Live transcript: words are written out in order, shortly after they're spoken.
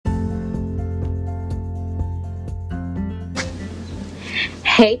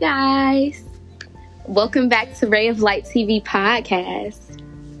Hey guys, welcome back to Ray of Light TV podcast.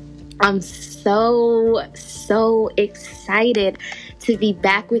 I'm so excited to be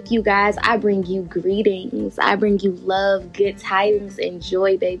back with you guys. I bring you greetings. I bring you love, good tidings, and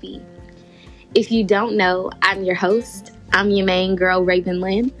joy, baby. If you don't know, I'm your host. I'm your main girl, Raven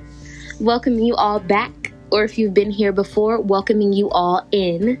Lynn. Welcoming you all back, or if you've been here before, welcoming you all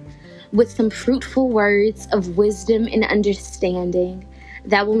in with some fruitful words of wisdom and understanding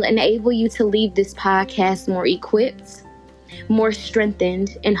that will enable you to leave this podcast more equipped, more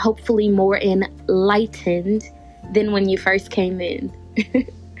strengthened, and hopefully more enlightened than when you first came in.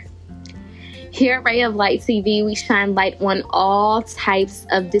 Here at Ray of Light TV, we shine light on all types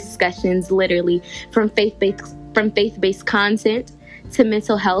of discussions, literally, from faith-based content to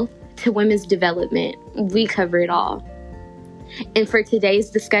mental health to women's development. We cover it all. And for today's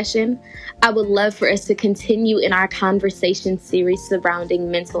discussion, I would love for us to continue in our conversation series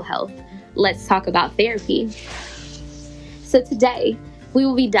surrounding mental health. Let's talk about therapy. So today, we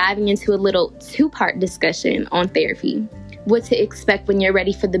will be diving into a little two-part discussion on therapy, what to expect when you're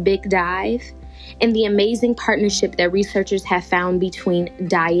ready for the big dive, and the amazing partnership that researchers have found between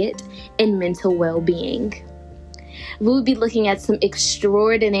diet and mental well-being. We will be looking at some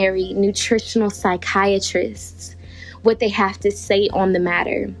extraordinary nutritional psychiatrists, what they have to say on the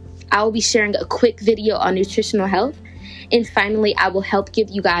matter. I will be sharing a quick video on nutritional health. And finally, I will help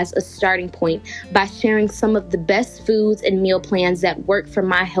give you guys a starting point by sharing some of the best foods and meal plans that worked for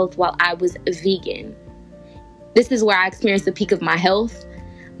my health while I was vegan. This is where I experienced the peak of my health,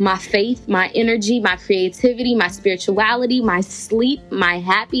 my faith, my energy, my creativity, my spirituality, my sleep, my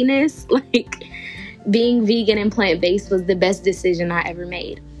happiness. Being vegan and plant-based was the best decision I ever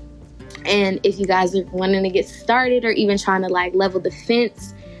made. And if you guys are wanting to get started or even trying to level the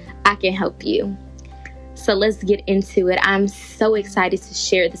fence, I can help you. So let's get into it. I'm so excited to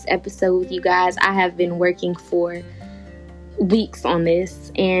share this episode with you guys. I have been working for weeks on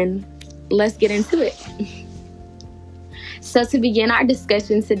this, and let's get into it. So to begin our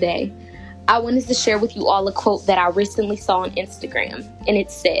discussion today, I wanted to share with you all a quote that I recently saw on Instagram, and it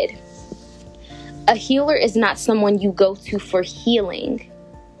said, "A healer is not someone you go to for healing.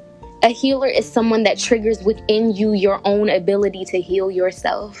 A healer is someone that triggers within you your own ability to heal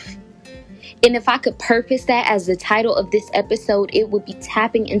yourself." And if I could purpose that as the title of this episode, it would be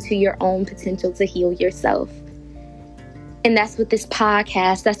tapping into your own potential to heal yourself. And that's what this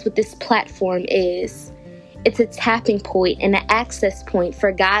podcast, that's what this platform is. It's a tapping point and an access point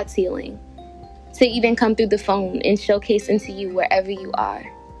for God's healing to even come through the phone and showcase into you wherever you are.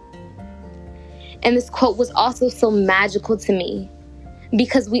 And this quote was also so magical to me,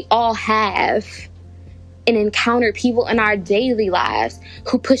 because we all have and encounter people in our daily lives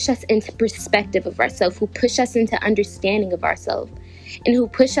who push us into perspective of ourselves, who push us into understanding of ourselves, and who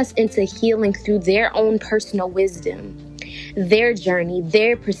push us into healing through their own personal wisdom, their journey,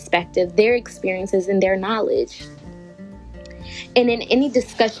 their perspective, their experiences, and their knowledge. And in any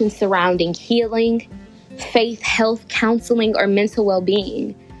discussion surrounding healing, faith, health, counseling, or mental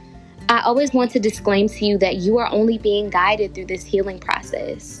well-being, I always want to disclaim to you that you are only being guided through this healing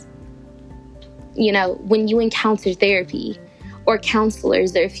process. You know, when you encounter therapy or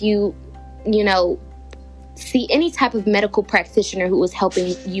counselors, or if you see any type of medical practitioner who is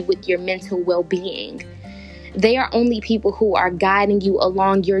helping you with your mental well-being, they are only people who are guiding you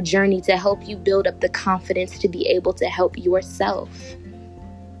along your journey to help you build up the confidence to be able to help yourself.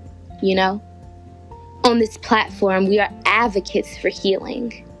 You know, on this platform, we are advocates for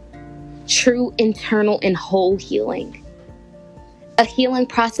healing. True internal and whole healing. A healing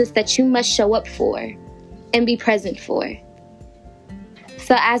process that you must show up for and be present for.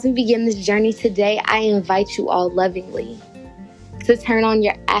 So as we begin this journey today, I invite you all lovingly to turn on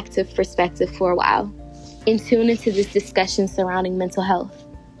your active perspective for a while and tune into this discussion surrounding mental health.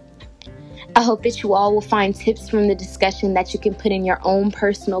 I hope that you all will find tips from the discussion that you can put in your own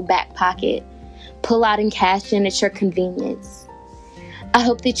personal back pocket, pull out and cash in at your convenience. I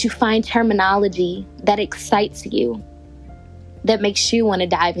hope that you find terminology that excites you, that makes you want to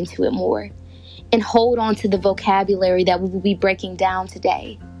dive into it more, and hold on to the vocabulary that we will be breaking down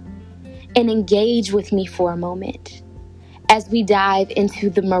today. And engage with me for a moment as we dive into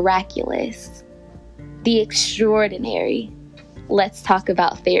the miraculous, the extraordinary. Let's talk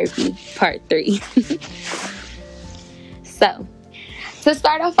about therapy, part 3. So, to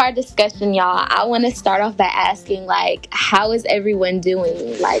start off our discussion, y'all, I want to start off by asking, how is everyone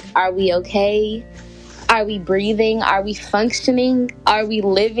doing? Are we okay? Are we breathing? Are we functioning? Are we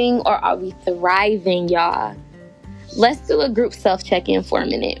living, or are we thriving, y'all? Let's do a group self-check-in for a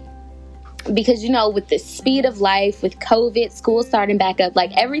minute. Because, with the speed of life, with COVID, school starting back up,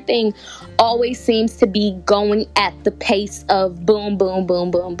 like everything always seems to be going at the pace of boom, boom,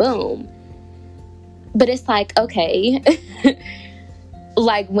 boom, boom, boom. But it's like, okay,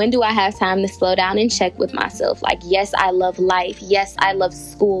 like, when do I have time to slow down and check with myself? Like, yes, I love life. Yes, I love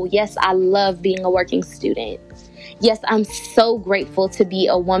school. Yes, I love being a working student. Yes, I'm so grateful to be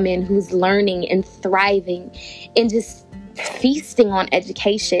a woman who's learning and thriving and just feasting on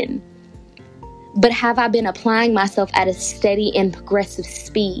education. But have I been applying myself at a steady and progressive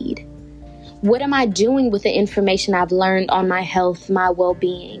speed? What am I doing with the information I've learned on my health, my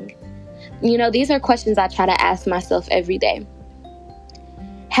well-being? These are questions I try to ask myself every day.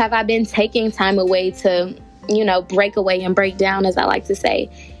 Have I been taking time away to, break away and break down, as I like to say,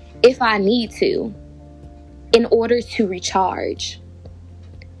 if I need to, in order to recharge?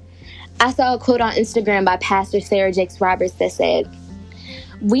 I saw a quote on Instagram by Pastor Sarah Jakes Roberts that said,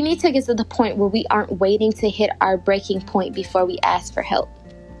 "We need to get to the point where we aren't waiting to hit our breaking point before we ask for help."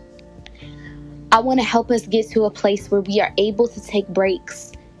 I want to help us get to a place where we are able to take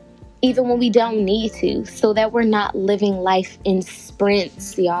breaks, even when we don't need to, so that we're not living life in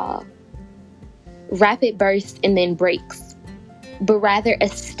sprints, y'all. Rapid bursts and then breaks, but rather a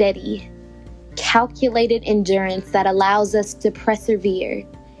steady, calculated endurance that allows us to persevere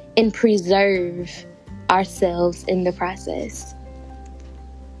and preserve ourselves in the process.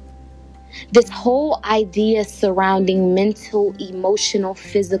 This whole idea surrounding mental, emotional,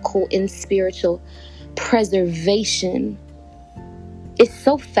 physical, and spiritual preservation is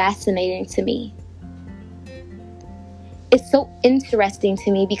so fascinating to me. It's so interesting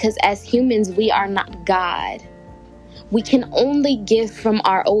to me because as humans, we are not God. We can only give from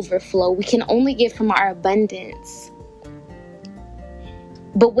our overflow. We can only give from our abundance.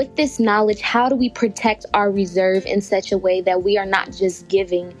 But with this knowledge, how do we protect our reserve in such a way that we are not just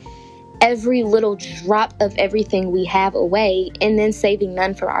giving every little drop of everything we have away and then saving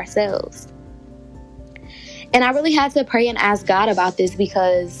none for ourselves? And I really had to pray and ask God about this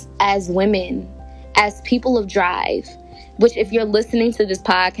because as women, as people of drive, which if you're listening to this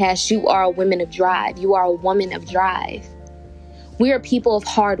podcast, you are a woman of drive. You are a woman of drive. We are people of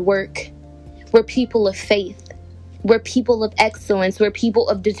hard work. We're people of faith. We're people of excellence. We're people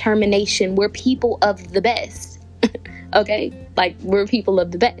of determination. We're people of the best. Okay? Like, we're people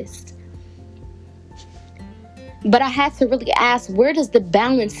of the best. But I had to really ask, where does the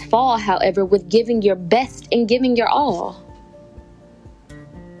balance fall, however, with giving your best and giving your all?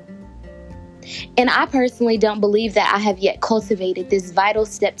 And I personally don't believe that I have yet cultivated this vital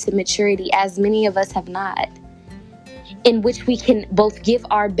step to maturity, as many of us have not, in which we can both give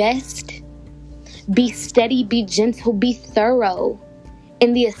our best, be steady, be gentle, be thorough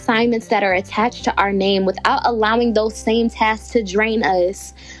in the assignments that are attached to our name without allowing those same tasks to drain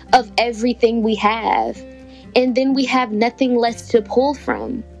us of everything we have. And then we have nothing less to pull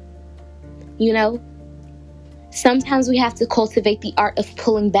from. Sometimes we have to cultivate the art of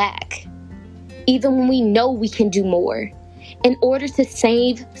pulling back, even when we know we can do more, in order to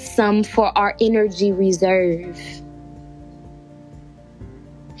save some for our energy reserve.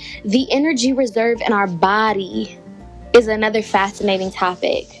 The energy reserve in our body is another fascinating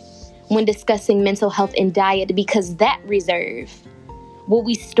topic when discussing mental health and diet, because that reserve, what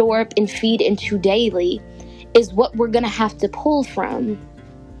we store up and feed into daily, is what we're going to have to pull from.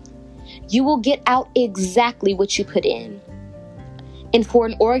 You will get out exactly what you put in. And for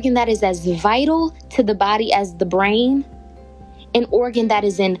an organ that is as vital to the body as the brain, an organ that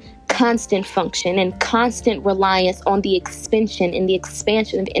is in constant function and constant reliance on the expansion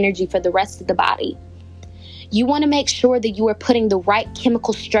of energy for the rest of the body, you want to make sure that you are putting the right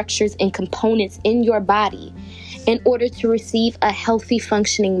chemical structures and components in your body in order to receive a healthy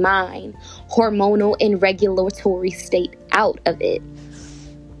functioning mind, hormonal and regulatory state out of it.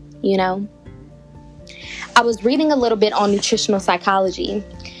 I was reading a little bit on nutritional psychology.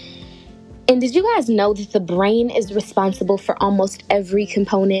 And did you guys know that the brain is responsible for almost every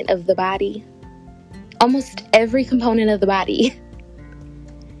component of the body? Almost every component of the body,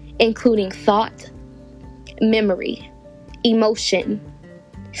 including thought, memory, emotion,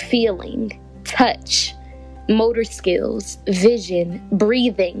 feeling, touch, motor skills, vision,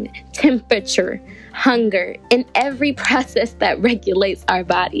 breathing, temperature, hunger, and every process that regulates our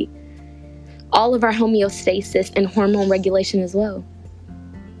body. All of our homeostasis and hormone regulation as well.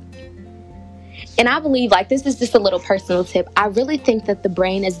 And I believe, this is just a little personal tip, I really think that the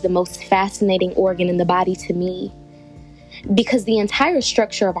brain is the most fascinating organ in the body to me, because the entire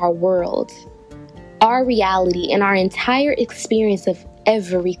structure of our world, our reality, and our entire experience of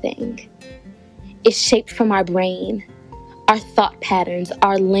everything is shaped from our brain, our thought patterns,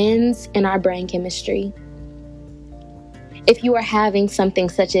 our lens, and our brain chemistry. If you are having something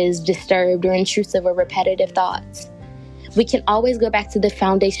such as disturbed or intrusive or repetitive thoughts, we can always go back to the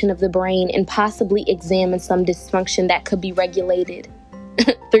foundation of the brain and possibly examine some dysfunction that could be regulated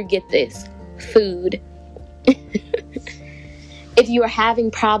through, get this, food. If you are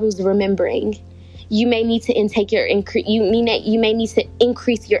having problems remembering, you may need to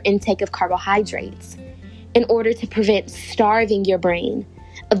increase your intake of carbohydrates in order to prevent starving your brain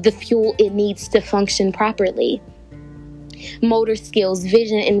of the fuel it needs to function properly. Motor skills,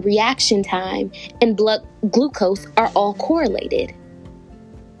 vision, and reaction time, and blood glucose are all correlated.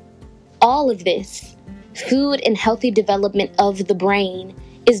 All of this, food and healthy development of the brain,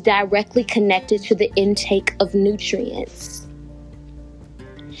 is directly connected to the intake of nutrients.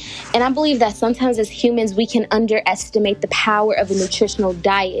 And I believe that sometimes as humans, we can underestimate the power of a nutritional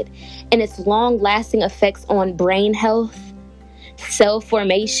diet and its long-lasting effects on brain health, cell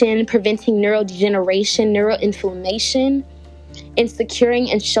formation, preventing neurodegeneration, neuroinflammation, and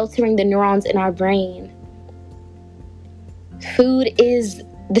securing and sheltering the neurons in our brain. Food is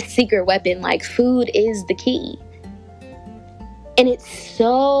the secret weapon. Like, food is the key. And it's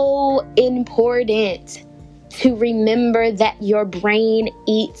so important to remember that your brain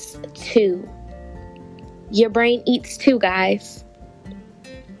eats too. Your brain eats too, guys.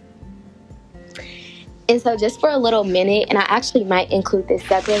 And so just for a little minute, and I actually might include this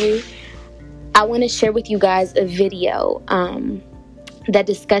separately, I want to share with you guys a video that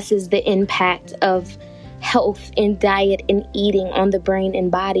discusses the impact of health and diet and eating on the brain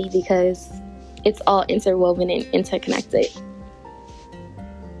and body, because it's all interwoven and interconnected.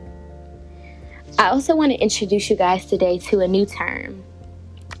 I also want to introduce you guys today to a new term,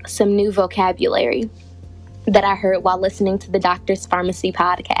 some new vocabulary that I heard while listening to the Doctor's Pharmacy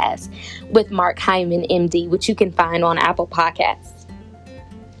podcast with Mark Hyman, MD, which you can find on Apple Podcasts.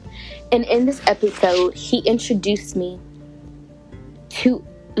 And in this episode, he introduced me to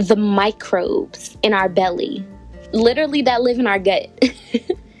the microbes in our belly, literally that live in our gut,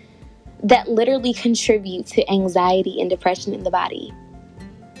 that literally contribute to anxiety and depression in the body.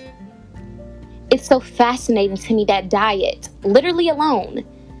 It's so fascinating to me that diet, literally alone,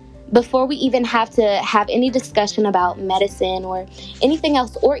 before we even have to have any discussion about medicine or anything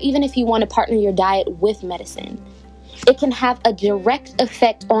else, or even if you want to partner your diet with medicine, it can have a direct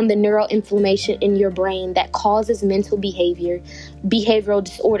effect on the neuroinflammation in your brain that causes mental behavioral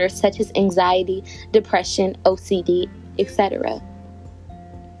disorders such as anxiety, depression, OCD, etc.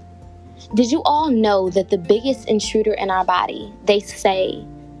 Did you all know that the biggest intruder in our body, they say,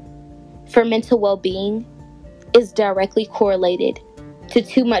 for mental well-being, is directly correlated to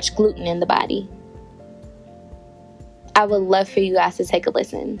too much gluten in the body? I would love for you guys to take a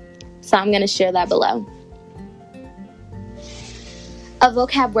listen. So I'm going to share that below. A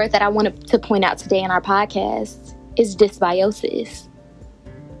vocab word that I wanted to point out today in our podcast is dysbiosis,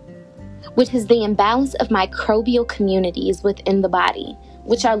 which is the imbalance of microbial communities within the body,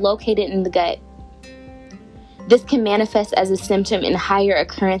 which are located in the gut. This can manifest as a symptom in higher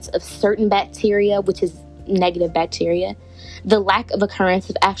occurrence of certain bacteria, which is negative bacteria, the lack of occurrence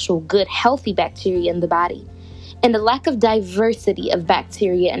of actual good, healthy bacteria in the body, and the lack of diversity of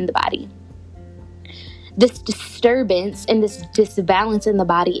bacteria in the body. This disturbance and this disbalance in the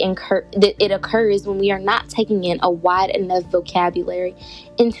body, it occurs when we are not taking in a wide enough vocabulary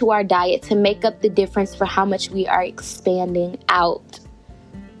into our diet to make up the difference for how much we are expanding out.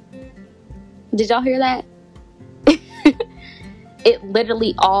 Did y'all hear that? It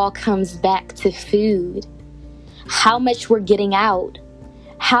literally all comes back to food. How much we're getting out,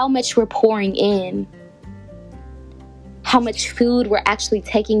 how much we're pouring in, how much food we're actually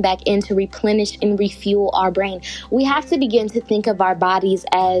taking back in to replenish and refuel our brain. We have to begin to think of our bodies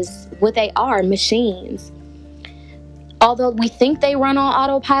as what they are, machines. Although we think they run on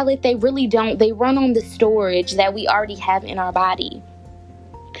autopilot, they really don't. They run on the storage that we already have in our body.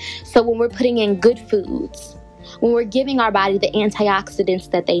 So when we're putting in good foods, when we're giving our body the antioxidants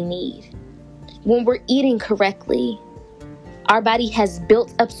that they need, when we're eating correctly, our body has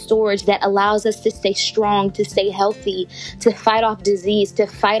built up storage that allows us to stay strong, to stay healthy, to fight off disease, to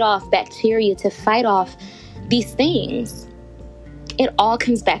fight off bacteria, to fight off these things. It all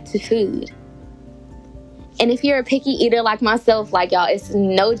comes back to food. And if you're a picky eater like myself, like y'all, it's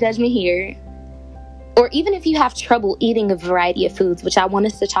no judgment here. Or even if you have trouble eating a variety of foods, which I want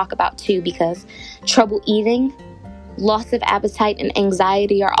us to talk about too, because trouble eating, loss of appetite, and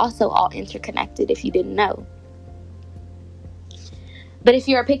anxiety are also all interconnected if you didn't know. But if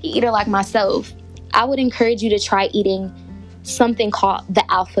you're a picky eater like myself, I would encourage you to try eating something called the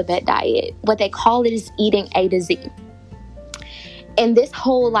alphabet diet. What they call it is eating A to Z. And this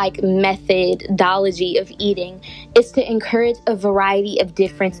whole like methodology of eating is to encourage a variety of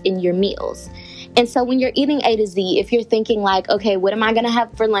difference in your meals. And so when you're eating A to Z, if you're thinking like, okay, what am I going to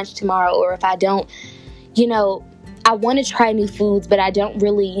have for lunch tomorrow? Or if I don't, I want to try new foods, but I don't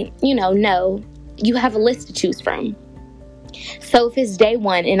really, know, you have a list to choose from. So if it's day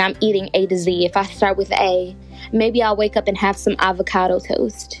one and I'm eating A to Z, if I start with A, maybe I'll wake up and have some avocado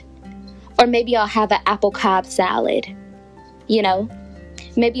toast. Or maybe I'll have an apple cobb salad.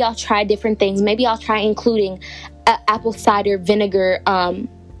 Maybe I'll try different things. Maybe I'll try including an apple cider vinegar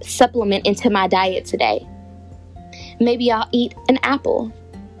supplement into my diet today. Maybe I'll eat an apple.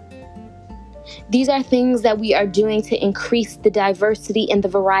 These are things that we are doing to increase the diversity and the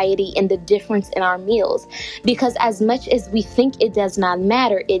variety and the difference in our meals. Because as much as we think it does not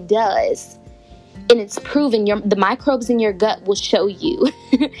matter, it does. And it's proven the microbes in your gut will show you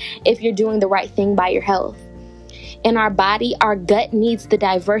if you're doing the right thing by your health. In our body, our gut needs the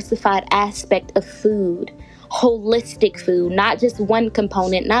diversified aspect of food, holistic food, not just one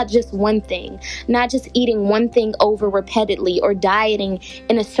component, not just one thing, not just eating one thing over repeatedly or dieting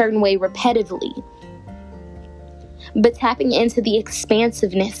in a certain way repetitively, but tapping into the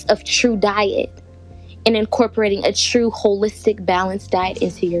expansiveness of true diet and incorporating a true holistic balanced diet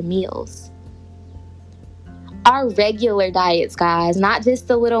into your meals. Our regular diets, guys, not just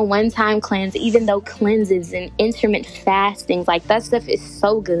the little one-time cleanse, even though cleanses and intermittent fastings, like that stuff is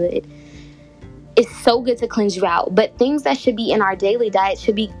so good. It's so good to cleanse you out. But things that should be in our daily diet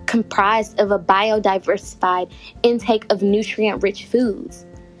should be comprised of a biodiversified intake of nutrient-rich foods,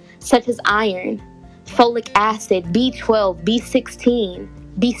 such as iron, folic acid, B12, B16,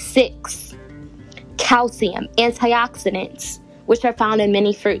 B6, calcium, antioxidants, which are found in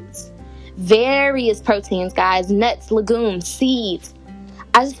many fruits. Various proteins, guys, nuts, legumes, seeds.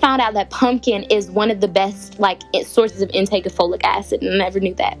 I just found out that pumpkin is one of the best sources of intake of folic acid, and I never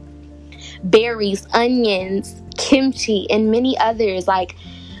knew that. Berries, onions, kimchi, and many others.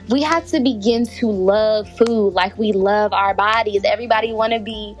 We have to begin to love food like we love our bodies. Everybody want to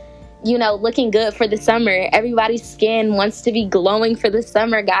be, looking good for the summer. Everybody's skin wants to be glowing for the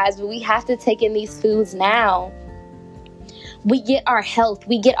summer, guys, but we have to take in these foods now. We get our health,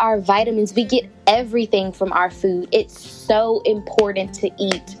 we get our vitamins, we get everything from our food. It's so important to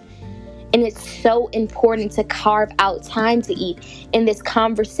eat. And it's so important to carve out time to eat in this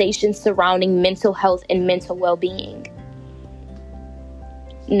conversation surrounding mental health and mental well-being.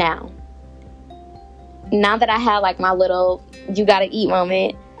 Now that I have my little you gotta eat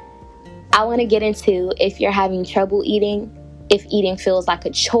moment, I want to get into if you're having trouble eating, if eating feels like a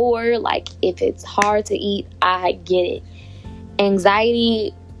chore, if it's hard to eat, I get it.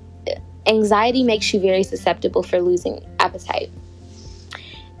 Anxiety makes you very susceptible for losing appetite.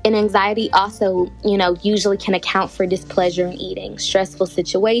 And anxiety also, usually can account for displeasure in eating. Stressful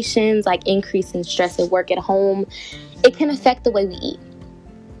situations like increase in stress at work, at home, it can affect the way we eat.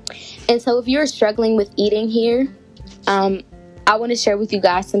 And so if you're struggling with eating here, I want to share with you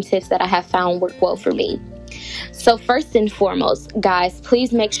guys some tips that I have found work well for me. So first and foremost, guys,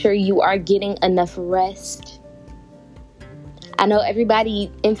 please make sure you are getting enough rest. I know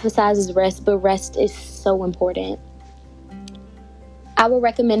everybody emphasizes rest, but rest is so important. I would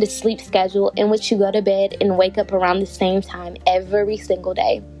recommend a sleep schedule in which you go to bed and wake up around the same time every single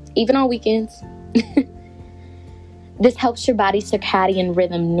day, even on weekends. This helps your body's circadian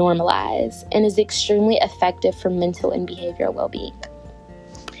rhythm normalize and is extremely effective for mental and behavioral well-being.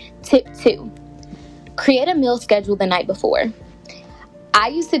 Tip 2, create a meal schedule the night before. I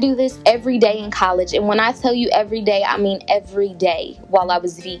used to do this every day in college, and when I tell you every day, I mean every day while I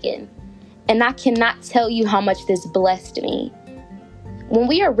was vegan. And I cannot tell you how much this blessed me. When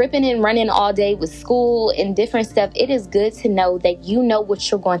we are ripping and running all day with school and different stuff, it is good to know that you know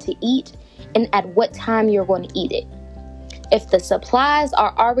what you're going to eat and at what time you're going to eat it. If the supplies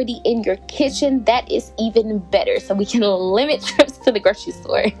are already in your kitchen, that is even better, so we can limit trips to the grocery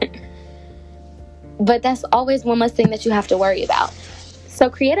store. But that's always one less thing that you have to worry about. So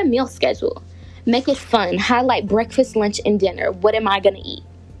create a meal schedule. Make it fun. Highlight breakfast, lunch, and dinner. What am I going to eat?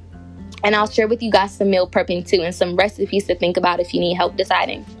 And I'll share with you guys some meal prepping too and some recipes to think about if you need help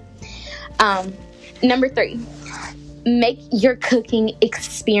deciding. Number 3, make your cooking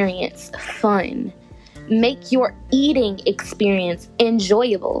experience fun. Make your eating experience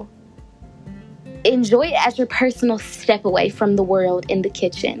enjoyable. Enjoy it as your personal step away from the world in the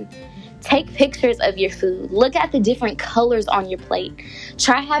kitchen. Take pictures of your food. Look at the different colors on your plate.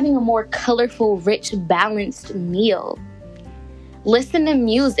 Try having a more colorful, rich, balanced meal. Listen to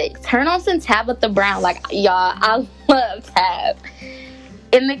music. Turn on some Tabitha Brown. Y'all, I love Tab.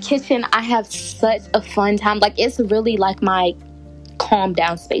 In the kitchen, I have such a fun time. It's really my calm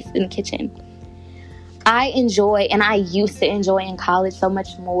down space in the kitchen. I enjoy, and I used to enjoy in college so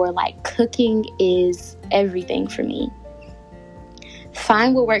much more, like cooking is everything for me.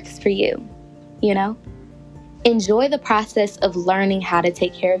 Find what works for you, you know? Enjoy the process of learning how to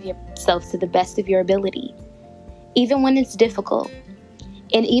take care of yourself to the best of your ability, even when it's difficult,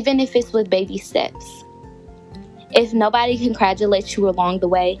 and even if it's with baby steps. If nobody congratulates you along the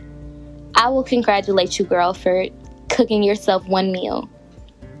way, I will congratulate you, girl, for cooking yourself one meal.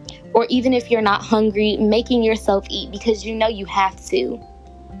 Or even if you're not hungry, making yourself eat because you know you have to.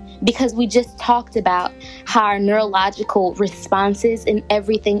 Because we just talked about how our neurological responses and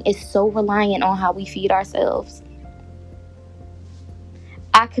everything is so reliant on how we feed ourselves.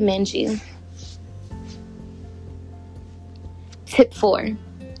 I commend you. Tip 4.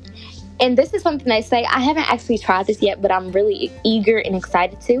 And this is something they say, I haven't actually tried this yet, but I'm really eager and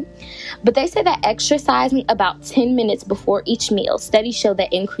excited to. But they say that exercising about 10 minutes before each meal, studies show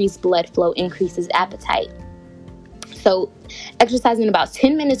that increased blood flow increases appetite. So exercising about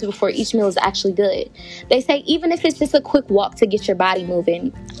 10 minutes before each meal is actually good. They say even if it's just a quick walk to get your body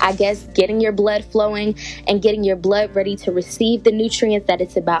moving, I guess getting your blood flowing and getting your blood ready to receive the nutrients that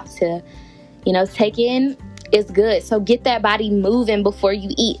it's about to, take in is good. So get that body moving before you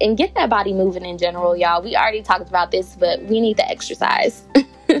eat, and get that body moving in general, y'all. We already talked about this, but we need the exercise.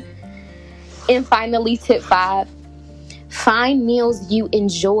 And finally, tip 5, find meals you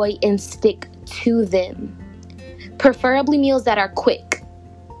enjoy and stick to them. Preferably meals that are quick.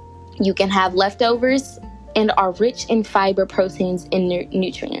 You can have leftovers and are rich in fiber, proteins, and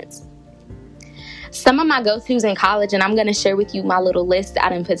nutrients. Some of my go-tos in college, and I'm going to share with you my little list I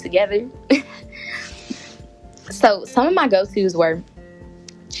done put together. So some of my go-tos were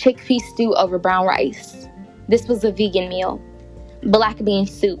chickpea stew over brown rice. This was a vegan meal. Black bean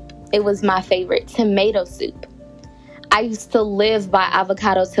soup. It was my favorite. Tomato soup. I used to live by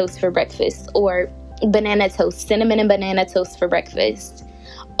avocado toast for breakfast, or banana toast, cinnamon and banana toast for breakfast.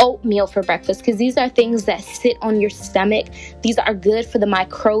 Oatmeal for breakfast, because these are things that sit on your stomach. These are good for the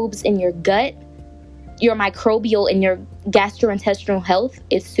microbes in your gut. Your microbial and your gastrointestinal health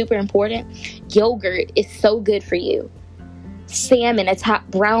is super important. Yogurt is so good for you. Salmon atop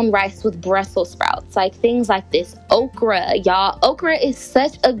brown rice with Brussels sprouts, like things like this. Okra, y'all. Okra is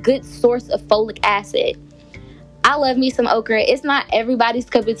such a good source of folic acid. I love me some okra. It's not everybody's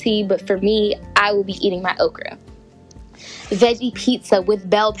cup of tea, but for me, I will be eating my okra. Veggie pizza with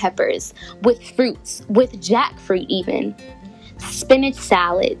bell peppers, with fruits, with jackfruit even. Spinach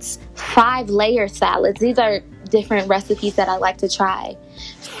salads, 5-layer salads. These are different recipes that I like to try.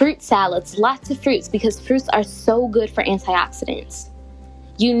 Fruit salads, lots of fruits, because fruits are so good for antioxidants.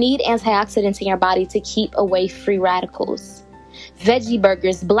 You need antioxidants in your body to keep away free radicals. Veggie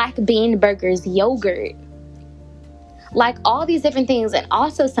burgers, black bean burgers, yogurt. Like all these different things. And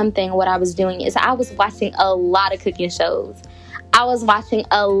also what I was doing is I was watching a lot of cooking shows. I was watching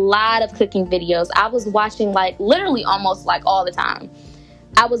a lot of cooking videos. I was watching literally almost all the time.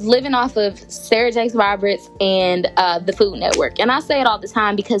 I was living off of Sarah Jakes Roberts and the Food Network. And I say it all the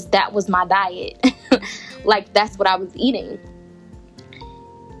time because that was my diet. That's what I was eating.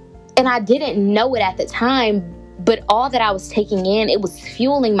 And I didn't know it at the time, but all that I was taking in, it was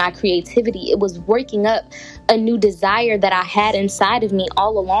fueling my creativity. It was working up a new desire that I had inside of me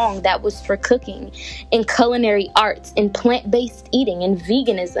all along that was for cooking and culinary arts and plant-based eating and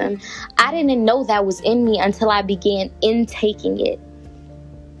veganism. I didn't know that was in me until I began intaking it.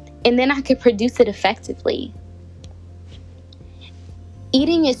 And then I could produce it effectively.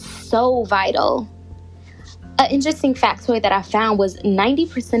 Eating is so vital. An interesting factoid that I found was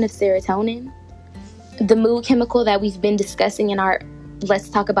 90% of serotonin, the mood chemical that we've been discussing in our Let's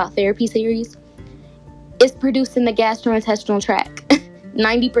Talk About Therapy series, is produced in the gastrointestinal tract.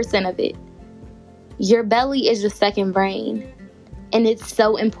 90% of it. Your belly is your second brain. And it's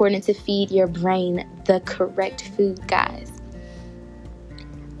so important to feed your brain the correct food, guys.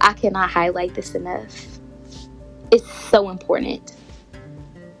 I cannot highlight this enough. It's so important.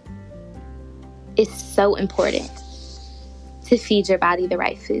 It's so important to feed your body the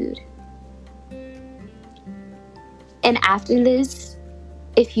right food. And after this,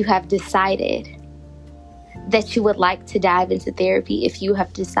 if you have decided that you would like to dive into therapy, if you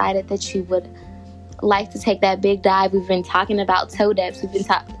have decided that you would like to take that big dive, we've been talking about toe dips, we've been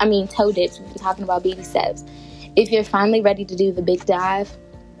talking about baby steps. If you're finally ready to do the big dive,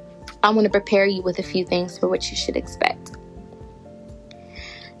 I want to prepare you with a few things for what you should expect.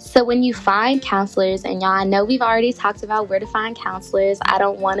 So when you find counselors, and y'all, I know we've already talked about where to find counselors. I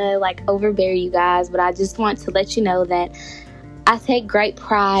don't want to overbear you guys, but I just want to let you know that I take great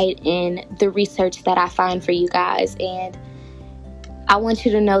pride in the research that I find for you guys. And I want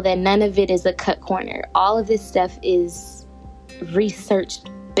you to know that none of it is a cut corner. All of this stuff is research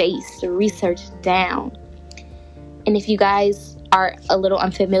based, research down. And if you guys are a little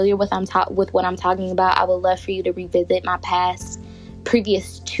unfamiliar with what I'm talking about, I would love for you to revisit my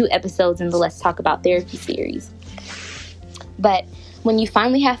previous 2 episodes in the Let's Talk About Therapy series. But when you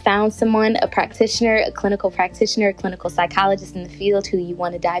finally have found someone, a practitioner, a clinical psychologist in the field who you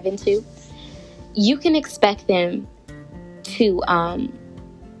want to dive into, you can expect them to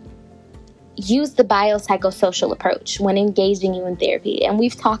use the biopsychosocial approach when engaging you in therapy. And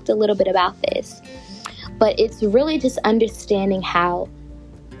we've talked a little bit about this, but it's really just understanding how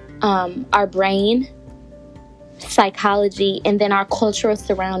our brain, psychology, and then our cultural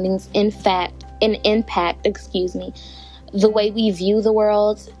surroundings impact the way we view the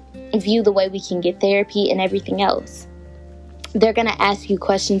world, view the way we can get therapy, and everything else. They're going to ask you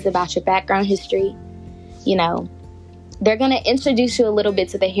questions about your background history. They're going to introduce you a little bit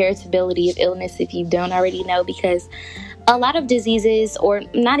to the heritability of illness if you don't already know, because a lot of diseases, or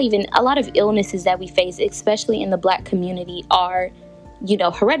not even a lot of illnesses that we face, especially in the Black community, are,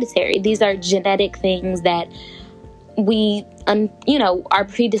 hereditary. These are genetic things that we, are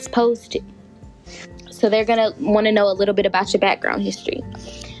predisposed to. So they're going to want to know a little bit about your background history.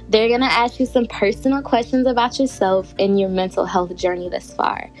 They're going to ask you some personal questions about yourself and your mental health journey thus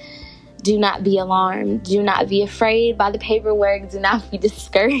far. Do not be alarmed. Do not be afraid by the paperwork. Do not be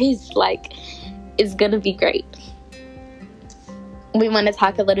discouraged. It's going to be great. We want to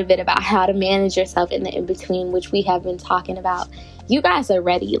talk a little bit about how to manage yourself in the in-between, which we have been talking about. You guys are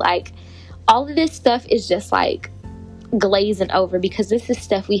ready. All of this stuff is just glazing over, because this is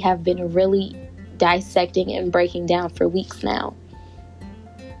stuff we have been really dissecting and breaking down for weeks now.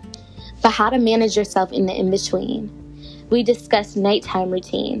 But how to manage yourself in the in-between. We discussed nighttime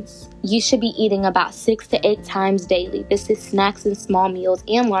routines. You should be eating about 6 to 8 times daily. This is snacks and small meals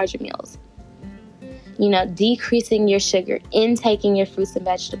and larger meals. Decreasing your sugar, intaking your fruits and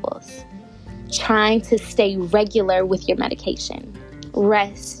vegetables. Trying to stay regular with your medication.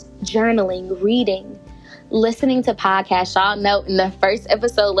 Rest, journaling, reading, listening to podcasts. Y'all know in the first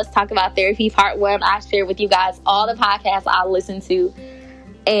episode, Let's Talk About Therapy Part 1, I shared with you guys all the podcasts I listen to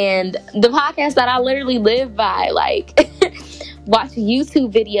and the podcasts that I literally live by. Watch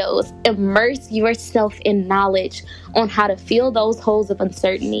YouTube videos, immerse yourself in knowledge on how to fill those holes of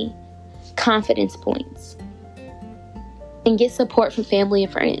uncertainty, confidence points, and get support from family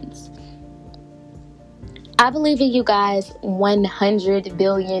and friends. I believe in you guys 100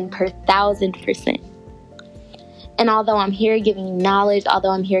 billion per 1,000%. And although I'm here giving you knowledge, although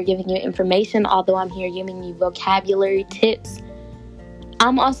I'm here giving you information, although I'm here giving you vocabulary tips,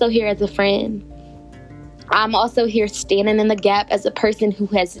 I'm also here as a friend. I'm also here standing in the gap as a person who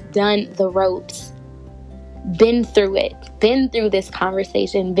has done the ropes, been through it, been through this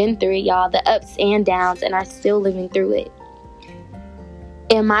conversation, been through it, y'all, the ups and downs, and are still living through it.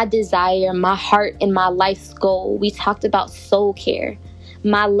 And my desire, my heart, and my life's goal, we talked about soul care.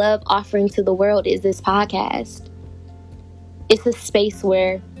 My love offering to the world is this podcast. It's a space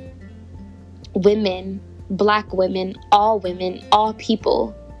where women, Black women, all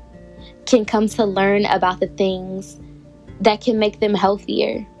people can come to learn about the things that can make them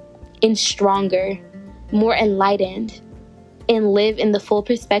healthier and stronger, more enlightened, and live in the full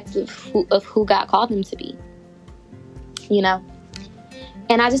perspective of who God called them to be.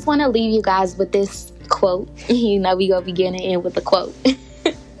 And I just want to leave you guys with this quote. We go begin and end with a quote.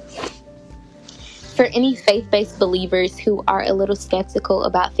 For any faith-based believers who are a little skeptical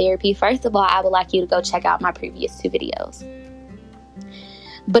about therapy, first of all, I would like you to go check out my previous 2 videos.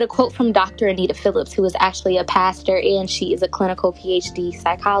 But a quote from Dr. Anita Phillips, who is actually a pastor and she is a clinical PhD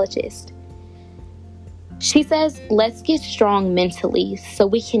psychologist. She says, let's get strong mentally so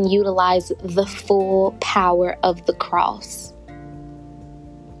we can utilize the full power of the cross.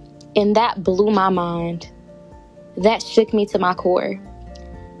 And that blew my mind. That shook me to my core.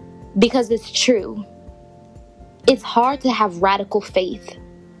 Because it's true. It's hard to have radical faith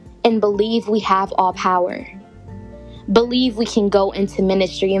and believe we have all power. Believe we can go into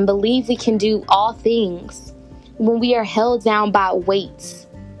ministry and believe we can do all things when we are held down by weights.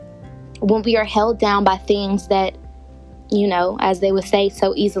 When we are held down by things that, as they would say,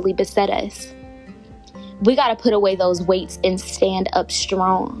 so easily beset us. We got to put away those weights and stand up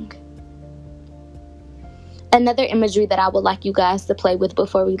strong. Another imagery that I would like you guys to play with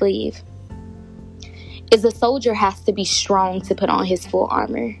before we leave is a soldier has to be strong to put on his full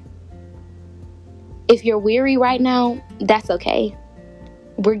armor. If you're weary right now, that's okay.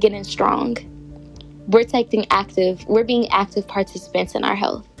 We're getting strong. We're being active participants in our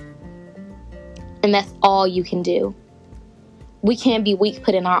health. And that's all you can do. We can't be weak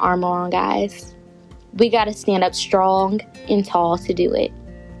putting our armor on, guys. We got to stand up strong and tall to do it.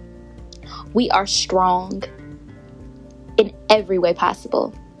 We are strong in every way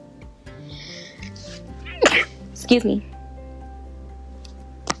possible. Excuse me.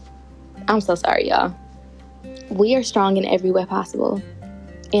 I'm so sorry, y'all. We are strong in every way possible.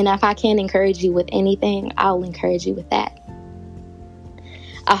 And if I can encourage you with anything, I'll encourage you with that.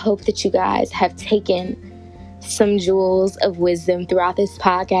 I hope that you guys have taken some jewels of wisdom throughout this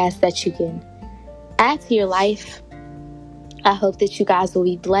podcast that you can add to your life. I hope that you guys will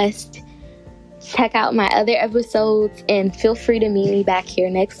be blessed. Check out my other episodes and feel free to meet me back here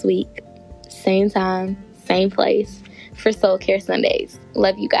next week. Same time, same place for Soul Care Sundays.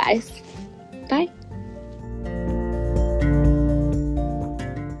 Love you guys. Bye.